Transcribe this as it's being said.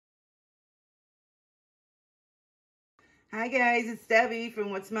Hi guys, it's Debbie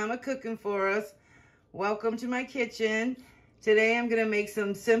from What's Mama Cooking For Us. Welcome to my kitchen. Today I'm going to make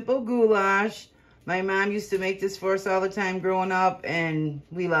some simple goulash. My mom used to make this for us all the time growing up and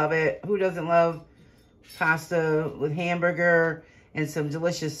we love it. Who doesn't love pasta with hamburger and some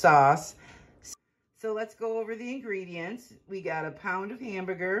delicious sauce? So let's go over the ingredients. We got a pound of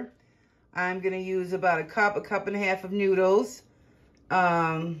hamburger. I'm going to use about a cup and a half of noodles.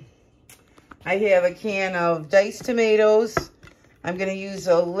 I have a can of diced tomatoes. I'm going to use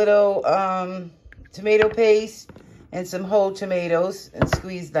a little tomato paste and some whole tomatoes and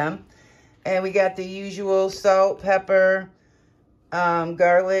squeeze them. And we got the usual salt, pepper,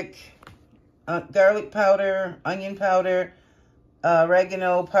 garlic powder, onion powder,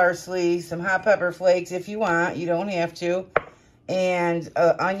 oregano, parsley, some hot pepper flakes if you want. You don't have to. And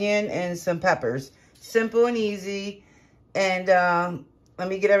onion and some peppers. Simple and easy. And let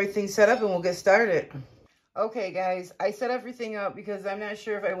me get everything set up and we'll get started. Okay, guys, I set everything up because I'm not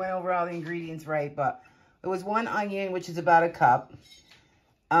sure if I went over all the ingredients right, but it was 1 onion, which is about a cup.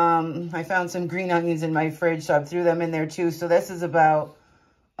 I found some green onions in my fridge, so I threw them in there too. So this is about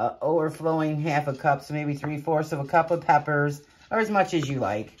overflowing half a cup, so maybe 3/4 of a cup of peppers, or as much as you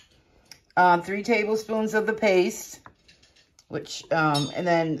like. 3 tablespoons of the paste, which and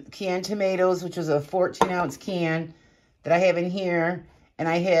then canned tomatoes, which was a 14-ounce can that I have in here. And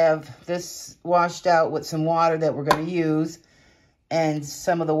I have this washed out with some water that we're going to use. And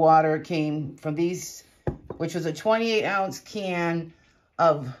some of the water came from these, which was a 28-ounce can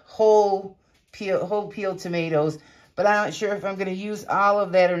of whole peeled tomatoes. But I'm not sure if I'm going to use all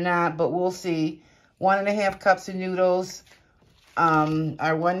of that or not, but we'll see. 1.5 cups of noodles,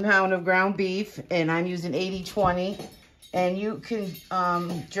 our 1 pound of ground beef, and I'm using 80/20. And you can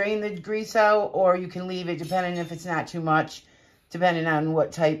drain the grease out, or you can leave it, depending if it's not too much, depending on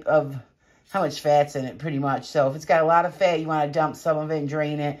what type of, how much fat's in it, pretty much. So if it's got a lot of fat, you want to dump some of it and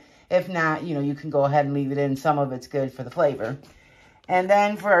drain it. If not, you know, you can go ahead and leave it in. Some of it's good for the flavor. And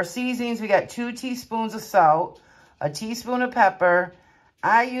then for our seasonings, we got 2 teaspoons of salt, a teaspoon of pepper.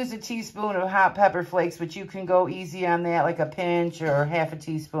 I use a teaspoon of hot pepper flakes, but you can go easy on that, like a pinch or half a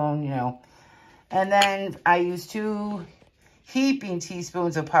teaspoon, you know. And then I use 2 heaping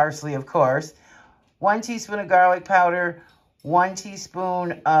teaspoons of parsley, of course, 1 teaspoon of garlic powder, 1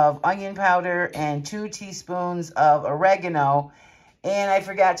 teaspoon of onion powder, and 2 teaspoons of oregano. And I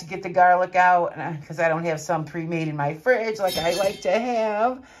forgot to get the garlic out because I don't have some pre-made in my fridge like I like to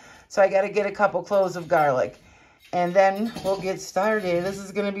have. So I got to get a couple cloves of garlic. And then we'll get started. This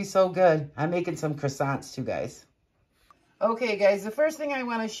is going to be so good. I'm making some croissants too, guys. Okay, guys, the first thing I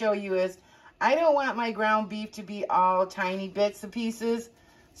want to show you is I don't want my ground beef to be all tiny bits and pieces.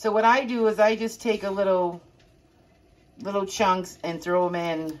 So what I do is I just take a little chunks and throw them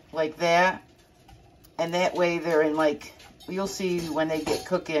in like that. And that way they're in, like, you'll see when they get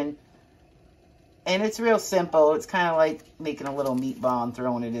cooking. And it's real simple. It's kind of like making a little meatball and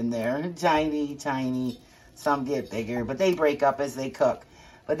throwing it in there. Tiny, tiny. Some get bigger, but they break up as they cook.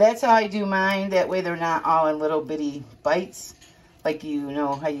 But that's how I do mine. That way they're not all in little bitty bites, like you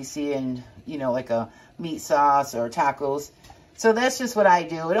know how you see in, you know, like a meat sauce or tacos. So that's just what I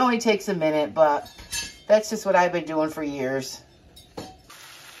do. It only takes a minute, but that's just what I've been doing for years.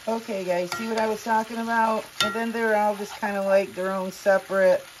 Okay, guys, see what I was talking about? And then they're all just kind of like their own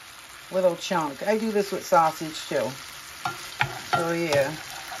separate little chunk. I do this with sausage too. So yeah.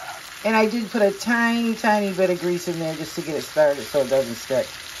 And I did put a tiny, tiny bit of grease in there just to get it started so it doesn't stick.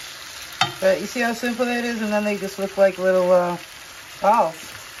 But you see how simple that is? And then they just look like little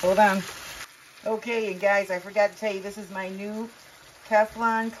balls. Hold on. Okay, and guys, I forgot to tell you, this is my new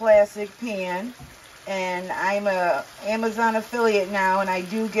Teflon Classic pan. And I'm a Amazon affiliate now, and I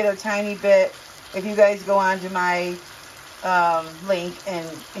do get a tiny bit if you guys go onto my link and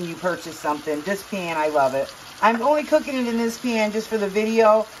you purchase something. This pan, I love it. I'm only cooking it in this pan just for the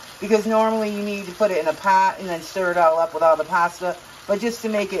video, because normally you need to put it in a pot and then stir it all up with all the pasta, but just to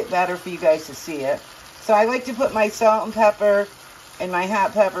make it better for you guys to see it. So I like to put my salt and pepper and my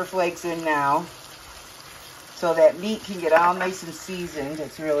hot pepper flakes in now, so that meat can get all nice and seasoned.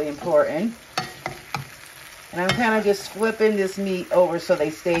 It's really important. And I'm kind of just flipping this meat over so they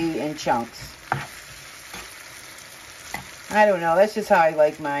stay in chunks. I don't know, that's just how I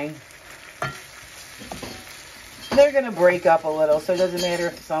like mine. They're going to break up a little, so it doesn't matter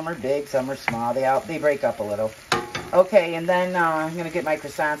if some are big, some are small. They break up a little. Okay, and then I'm going to get my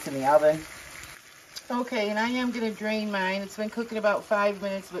croissants in the oven. Okay, and I am going to drain mine. It's been cooking about 5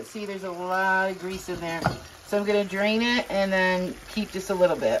 minutes, but see, there's a lot of grease in there. So I'm going to drain it and then keep just a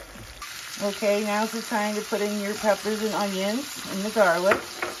little bit. Okay, now's the time to put in your peppers and onions and the garlic.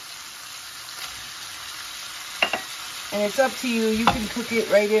 And it's up to you. You can cook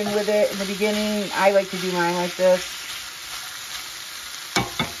it right in with it in the beginning. I like to do mine like this.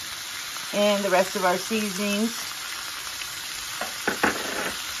 And the rest of our seasonings.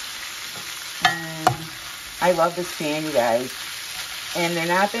 And I love this pan, you guys. And they're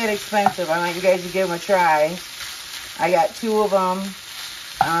not that expensive. I want you guys to give them a try. I got 2 of them.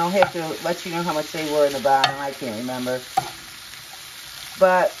 I'll have to let you know how much they were in the bottom. I can't remember.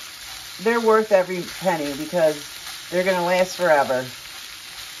 But they're worth every penny because they're going to last forever.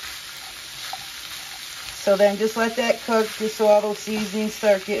 So then just let that cook just so all those seasonings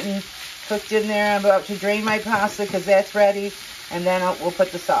start getting cooked in there. I'm about to drain my pasta because that's ready. And then we'll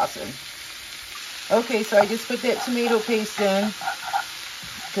put the sauce in. Okay, so I just put that tomato paste in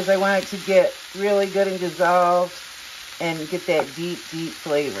because I want it to get really good and dissolved and get that deep, deep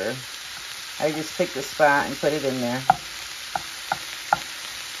flavor. I just picked a spot and put it in there.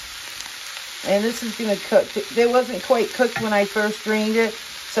 And this is going to cook. It wasn't quite cooked when I first drained it,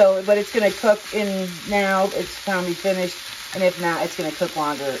 but it's going to cook in now. It's finally finished. And if not, it's going to cook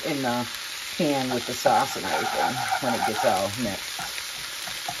longer in the pan with the sauce and everything when it gets all mixed.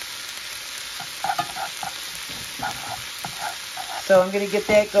 So I'm going to get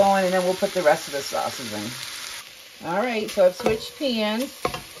that going, and then we'll put the rest of the sauces in. All right, so I've switched pans.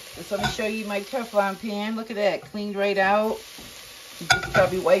 Just let me show you my Teflon pan. Look at that, cleaned right out. You just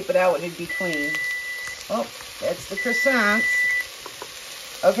probably wipe it out and it'd be clean. Oh, that's the croissants.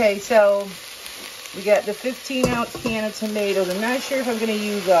 Okay, so we got the 15-ounce can of tomatoes. I'm not sure if I'm going to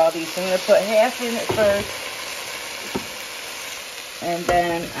use all these, so I'm going to put half in at first. And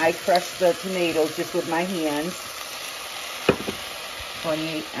then I crush the tomatoes just with my hands.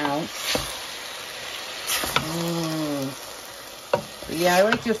 28 ounce. Yeah, I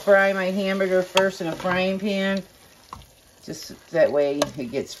like to fry my hamburger first in a frying pan. Just that way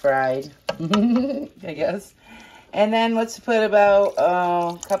it gets fried, I guess. And then let's put about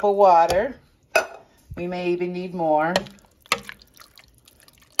a cup of water. We may even need more.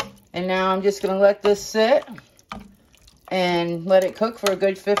 And now I'm just going to let this sit and let it cook for a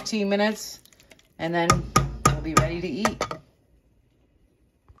good 15 minutes. And then we'll be ready to eat.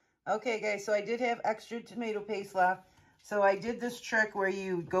 Okay, guys, so I did have extra tomato paste left. So I did this trick where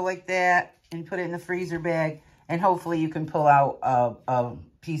you go like that and put it in the freezer bag. And hopefully you can pull out a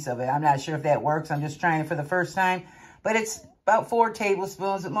piece of it. I'm not sure if that works. I'm just trying it for the first time. But it's about 4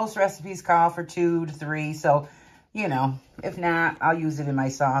 tablespoons. But most recipes call for 2 to 3. So, you know, if not, I'll use it in my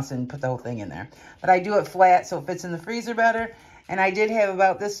sauce and put the whole thing in there. But I do it flat so it fits in the freezer better. And I did have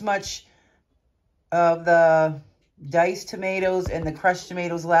about this much of the diced tomatoes and the crushed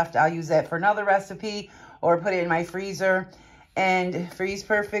tomatoes left. I'll use that for another recipe or put it in my freezer and freeze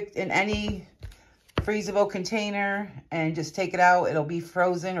perfect in any freezable container and just take it out. It'll be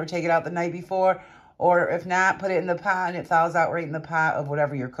frozen, or take it out the night before, or if not, put it in the pot and it thaws out right in the pot of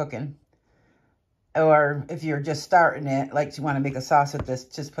whatever you're cooking. Or if you're just starting it, like you want to make a sauce with this,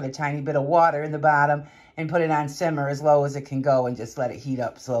 just put a tiny bit of water in the bottom and put it on simmer as low as it can go and just let it heat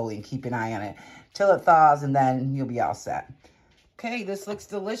up slowly and keep an eye on it till it thaws, and then you'll be all set. Okay, this looks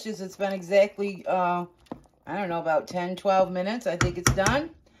delicious. It's been exactly, I don't know, about 10, 12 minutes. I think it's done.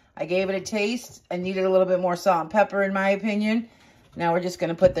 I gave it a taste. I needed a little bit more salt and pepper, in my opinion. Now we're just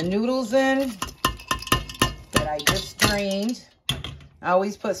going to put the noodles in that I just drained.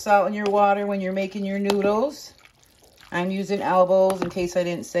 Always put salt in your water when you're making your noodles. I'm using Elbows in case I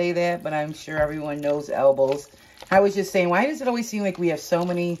didn't say that, but I'm sure everyone knows Elbows. I was just saying, why does it always seem like we have so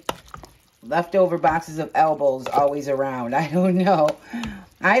many leftover boxes of Elbows always around? I don't know.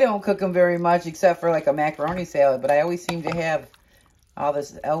 I don't cook them very much except for like a macaroni salad, but I always seem to have all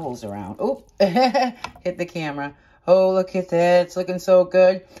this Elbows around. Oh, hit the camera. Oh, look at that. It's looking so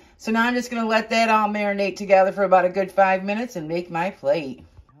good. So now I'm just going to let that all marinate together for about a good 5 minutes and make my plate.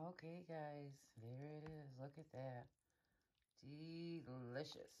 Okay, guys. There it is. Look at that.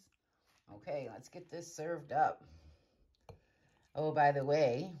 Delicious. Okay, let's get this served up. Oh, by the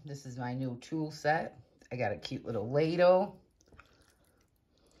way, this is my new tool set. I got a cute little ladle.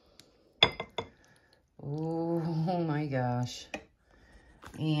 Oh my gosh.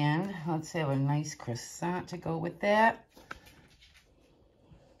 And let's have a nice croissant to go with that.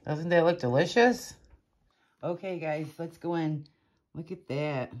 Doesn't that look delicious? Okay, guys, let's go in. Look at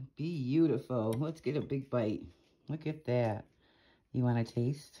that. Beautiful. Let's get a big bite. Look at that. You want to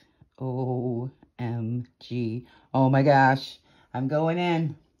taste? OMG. Oh my gosh. I'm going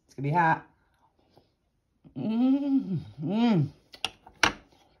in. It's going to be hot.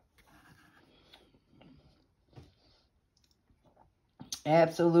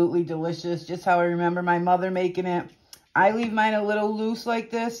 Absolutely delicious. Just how I remember my mother making it. I leave mine a little loose like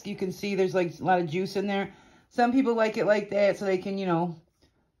this. You can see there's like a lot of juice in there. Some people like it like that so they can, you know,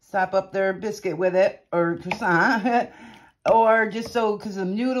 sop up their biscuit with it or croissant. Or just so, because the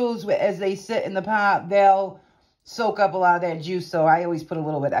noodles, as they sit in the pot, they'll soak up a lot of that juice. So I always put a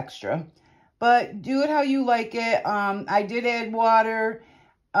little bit extra. But do it how you like it. I did add water.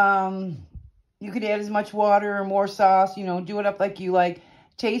 You could add as much water or more sauce. You know, do it up like you like.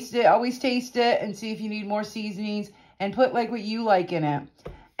 Taste it. Always taste it and see if you need more seasonings. And put like what you like in it.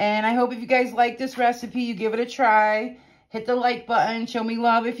 And I hope if you guys like this recipe, you give it a try. Hit the like button. Show me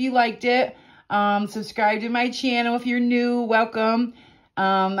love if you liked it. Subscribe to my channel if you're new. Welcome.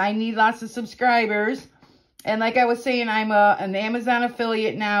 I need lots of subscribers. And like I was saying, I'm an Amazon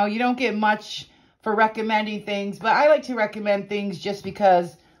affiliate now. You don't get much for recommending things, but I like to recommend things just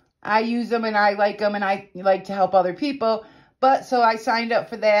because I use them and I like them and I like to help other people. But so I signed up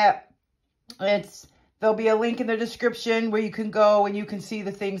for that. There'll be a link in the description where you can go and you can see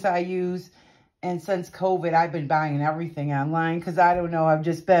the things I use. And since COVID, I've been buying everything online because I don't know,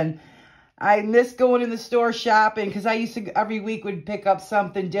 I miss going in the store shopping because I used to every week would pick up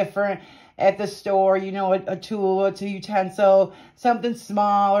something different at the store, you know, a tool, a utensil, something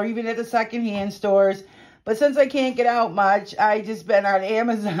small, or even at the secondhand stores. But since I can't get out much, I just been on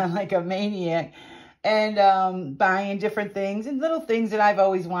Amazon like a maniac and buying different things and little things that I've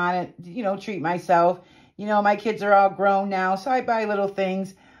always wanted, you know, treat myself. You know, my kids are all grown now, so I buy little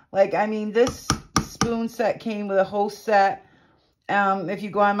things. Like, I mean, this spoon set came with a whole set. If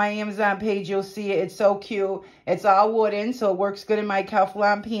you go on my Amazon page, you'll see it. It's so cute. It's all wooden, so it works good in my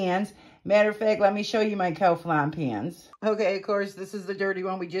Calphalon pans. Matter of fact, let me show you my Calphalon pans. Okay, of course, this is the dirty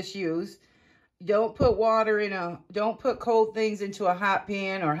one we just used. Don't put don't put cold things into a hot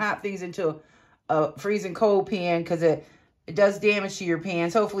pan or hot things into a freezing cold pan because it does damage to your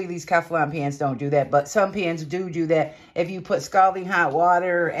pans. Hopefully these Calphalon pans don't do that, but some pans do that. If you put scalding hot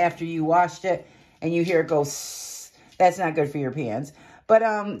water after you washed it and you hear it go, that's not good for your pans.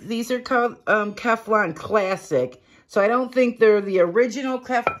 But these are called Calphalon Classic. So I don't think they're the original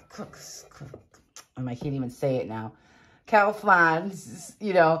I can't even say it now. Calphalon,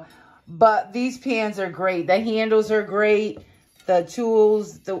 you know. But these pans are great. The handles are great. The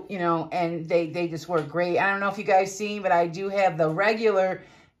tools, you know, and they just work great. I don't know if you guys seen, but I do have the regular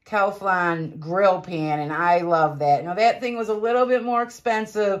Calphalon grill pan, and I love that. Now, that thing was a little bit more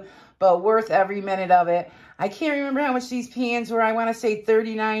expensive, but worth every minute of it. I can't remember how much these pans were. I want to say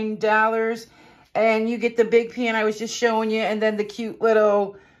 $39. And you get the big pan I was just showing you, and then the cute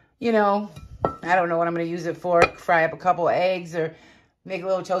little, you know, I don't know what I'm going to use it for. Fry up a couple of eggs or make a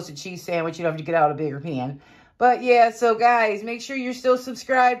little toasted cheese sandwich. You don't have to get out a bigger pan. But yeah, so guys, make sure you're still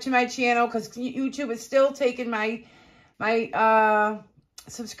subscribed to my channel because YouTube is still taking my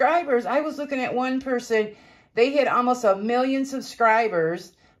subscribers. I was looking at one person. They hit almost 1 million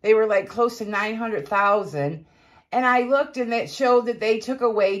subscribers. They were like close to 900,000. And I looked and it showed that they took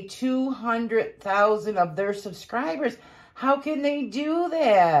away 200,000 of their subscribers. How can they do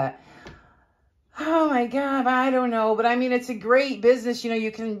that? Oh my God, I don't know. But I mean, it's a great business. You know,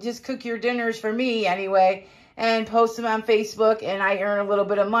 you can just cook your dinners for me anyway and post them on Facebook. And I earn a little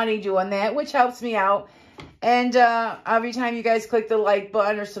bit of money doing that, which helps me out. And every time you guys click the like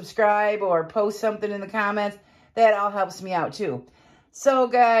button or subscribe or post something in the comments, that all helps me out too. So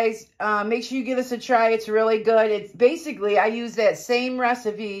guys, make sure you give this a try. It's really good. It's basically, I use that same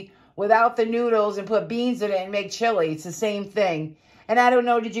recipe without the noodles and put beans in it and make chili. It's the same thing. And I don't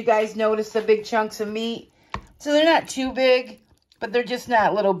know, did you guys notice the big chunks of meat? So they're not too big, but they're just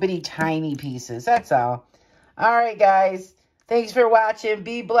not little bitty tiny pieces. That's all. All right, guys. Thanks for watching.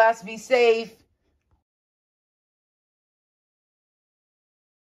 Be blessed. Be safe.